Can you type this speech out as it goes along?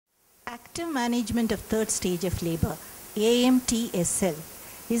Active management of third stage of labor, AMTSL,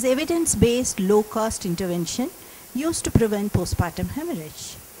 is evidence-based low-cost intervention used to prevent postpartum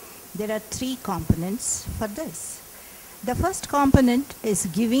hemorrhage. There are three components for this. The first component is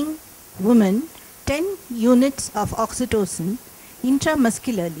giving women 10 units of oxytocin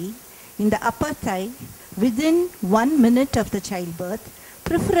intramuscularly in the upper thigh within 1 minute of the childbirth,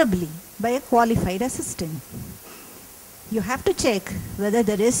 preferably by a qualified assistant. You have to check whether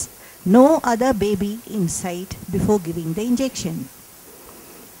there is no other baby in sight before giving the injection.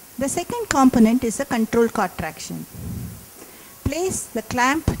 The second component is a controlled contraction. Place the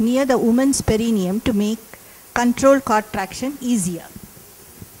clamp near the woman's perineum to make controlled contraction easier.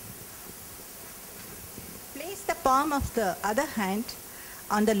 Place the palm of the other hand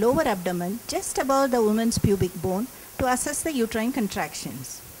on the lower abdomen just above the woman's pubic bone to assess the uterine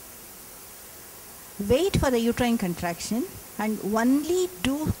contractions. Wait for the uterine contraction and only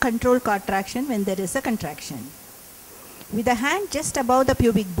do controlled contraction when there is a contraction. With the hand just above the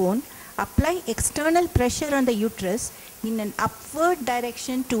pubic bone, apply external pressure on the uterus in an upward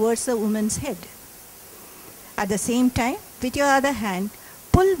direction towards the woman's head. At the same time, with your other hand,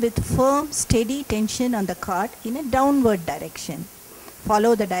 pull with firm, steady tension on the cord in a downward direction.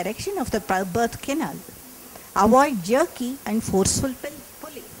 Follow the direction of the birth canal. Avoid jerky and forceful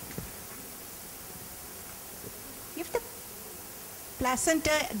pulling. If the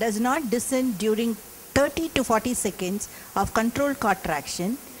placenta does not descend during 30 to 40 seconds of controlled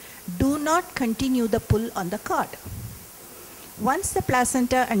contraction, do not continue the pull on the cord. Once the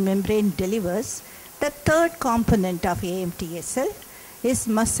placenta and membrane delivers, the third component of AMTSL is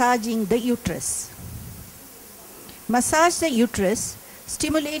massaging the uterus. Massage the uterus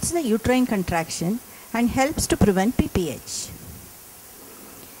stimulates the uterine contraction and helps to prevent PPH.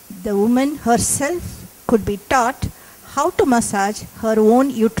 The woman herself could be taught how to massage her own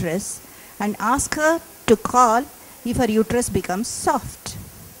uterus and ask her to call if her uterus becomes soft.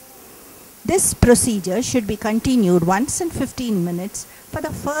 This procedure should be continued once in 15 minutes for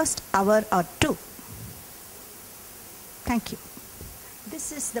the first hour or two. Thank you.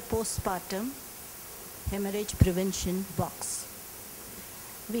 This is the postpartum hemorrhage prevention box.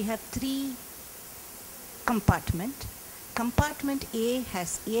 We have three compartments. Compartment A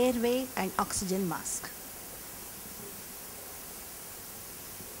has airway and oxygen mask.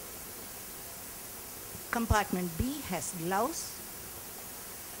 Compartment B has gloves,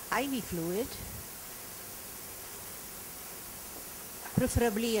 IV fluid,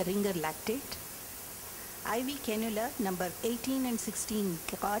 preferably a ringer lactate, IV cannula number 18 and 16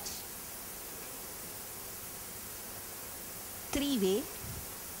 gauge, 3-way,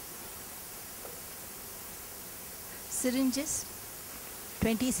 syringes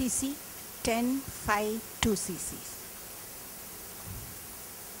 20 cc, 10, 5, 2 cc,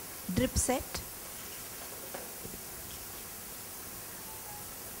 drip set,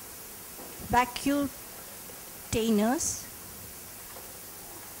 vacuum tainers,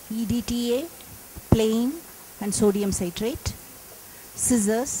 EDTA, plain and sodium citrate,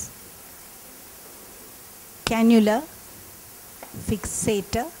 scissors, cannula,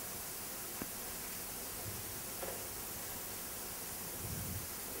 fixator,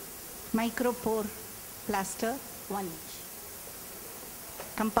 micropore plaster 1 inch.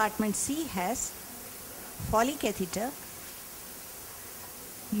 Compartment C has Foley catheter,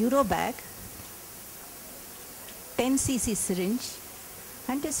 Eurobag, 10 cc syringe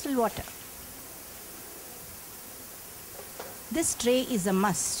and distilled water. This tray is a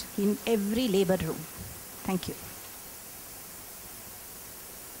must in every labor room. Thank you.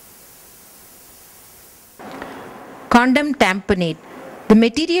 Condom tamponade. The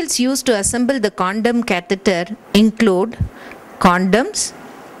materials used to assemble the condom catheter include condoms,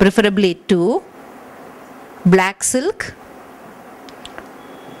 preferably 2, black silk,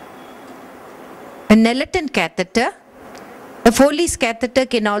 a Nelaton catheter. A Foley's catheter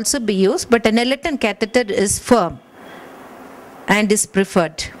can also be used, but a Nelaton catheter is firm and is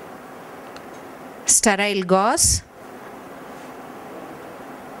preferred. Sterile gauze,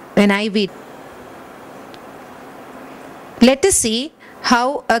 an IV. Let us see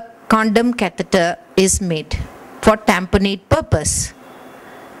how a condom catheter is made for tamponade purpose.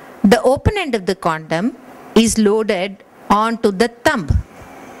 The open end of the condom is loaded onto the thumb.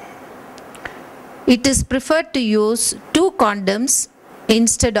 It is preferred to use 2 condoms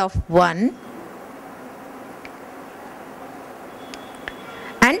instead of 1,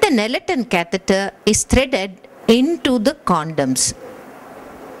 and the Nelaton catheter is threaded into the condoms.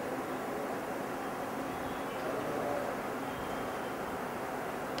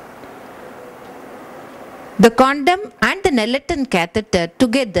 The condom and the Nelaton catheter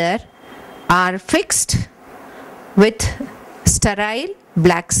together are fixed with sterile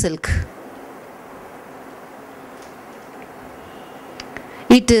black silk.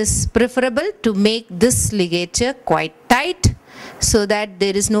 It is preferable to make this ligature quite tight so that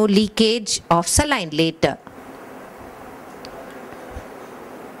there is no leakage of saline later.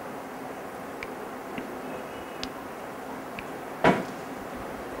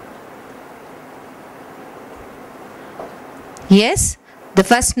 Yes, the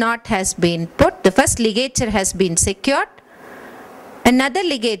first knot has been put, the first ligature has been secured. Another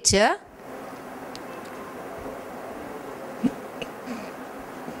ligature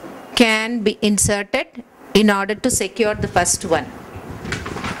can be inserted in order to secure the first one.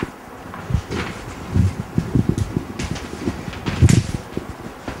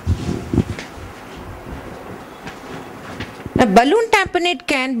 A balloon tamponade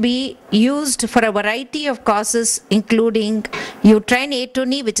can be used for a variety of causes, including uterine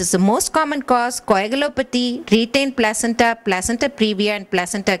atony, which is the most common cause, coagulopathy, retained placenta, placenta previa, and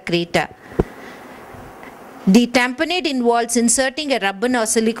placenta accreta. The tamponade involves inserting a rubber or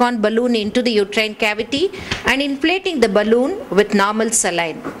silicone balloon into the uterine cavity and inflating the balloon with normal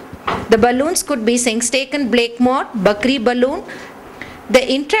saline. The balloons could be Sengstaken Blakemore, Bakri balloon. The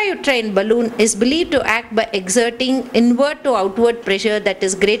intrauterine balloon is believed to act by exerting inward to outward pressure that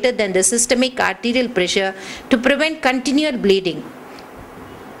is greater than the systemic arterial pressure to prevent continual bleeding.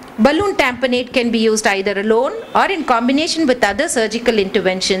 Balloon tamponade can be used either alone or in combination with other surgical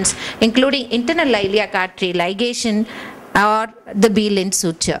interventions, including internal iliac artery ligation or the B-lint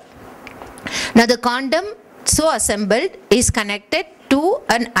suture. Now, the condom so assembled is connected to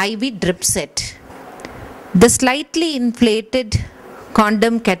an IV drip set. The slightly inflated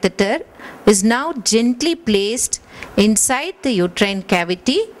condom catheter is now gently placed inside the uterine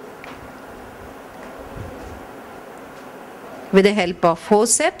cavity with the help of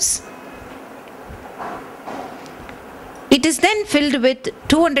forceps. It is then filled with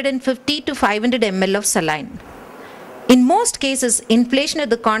 250 to 500 ml of saline. In most cases, inflation of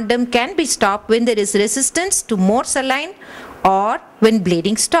the condom can be stopped when there is resistance to more saline or when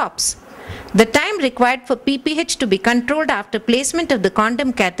bleeding stops. The time required for PPH to be controlled after placement of the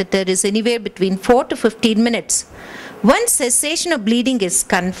condom catheter is anywhere between 4 to 15 minutes. Once cessation of bleeding is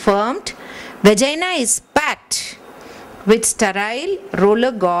confirmed, vagina is packed with sterile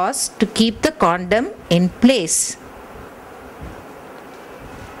roller gauze to keep the condom in place.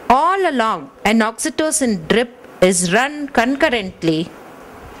 All along, an oxytocin drip is run concurrently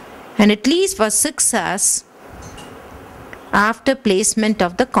and at least for 6 hours after placement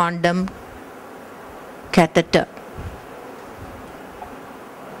of the condom catheter.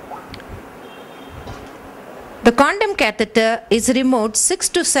 The condom catheter is removed 6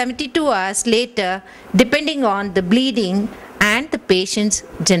 to 72 hours later depending on the bleeding and the patient's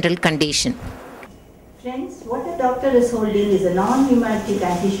general condition. Friends, what the doctor is holding is a non-pneumatic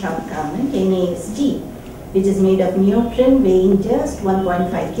anti-shock garment, NASG, which is made of neoprene weighing just 1.5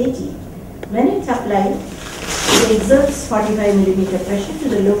 kg. When it's applied, it exerts 45 mm pressure to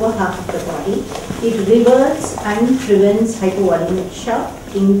the lower half of the body. It reverts and prevents hypovolemic shock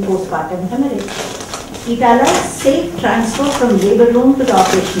in postpartum hemorrhage. It allows safe transfer from labor room to the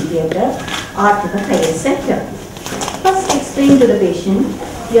operation theatre or to the highest center. First explain to the patient,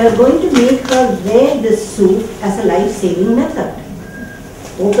 you are going to make her wear this suit as a life-saving method.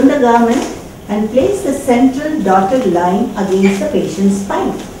 Open the garment and place the central dotted line against the patient's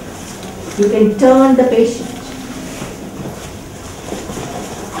spine. You can turn the patient.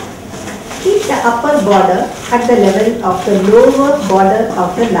 Keep the upper border at the level of the lower border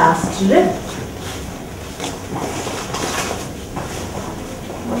of the last rib.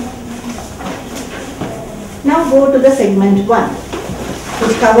 Now go to the segment 1,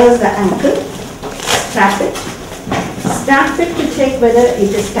 which covers the ankle. Strap it. Stamp it to check whether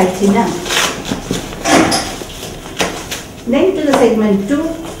it is tight enough. Then to the segment 2,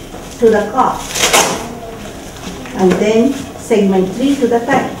 to the calf. And then segment 3 to the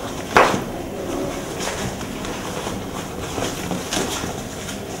thigh.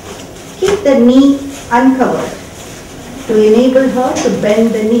 Keep the knee uncovered to enable her to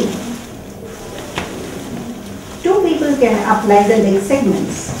bend the knee. 2 people can apply the leg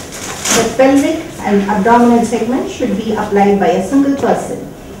segments. The pelvic and abdominal segment should be applied by a single person.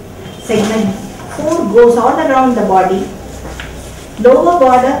 Segment 4 goes all around the body. Lower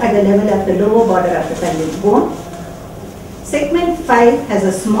border at the level of the lower border of the pelvic bone. Segment 5 has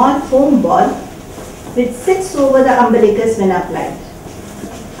a small foam ball which sits over the umbilicus when applied.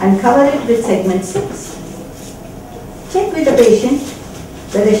 And cover it with segment 6. Check with the patient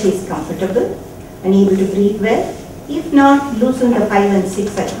whether she is comfortable and able to breathe well. If not, loosen the 5 and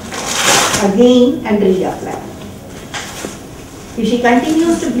 6 items. again and reapply. If she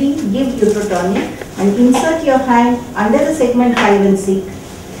continues to bleed, give uterotonic and insert your hand under the segment 5 and 6.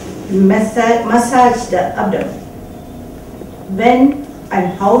 Massage the abdomen. When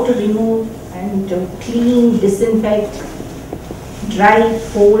and how to remove and to clean, disinfect, dry,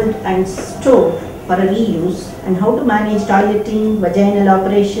 fold and store for a reuse, and how to manage toileting, vaginal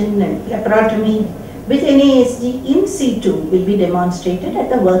operation and laparotomy with NASD in situ will be demonstrated at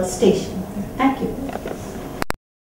the workstation. Thank you.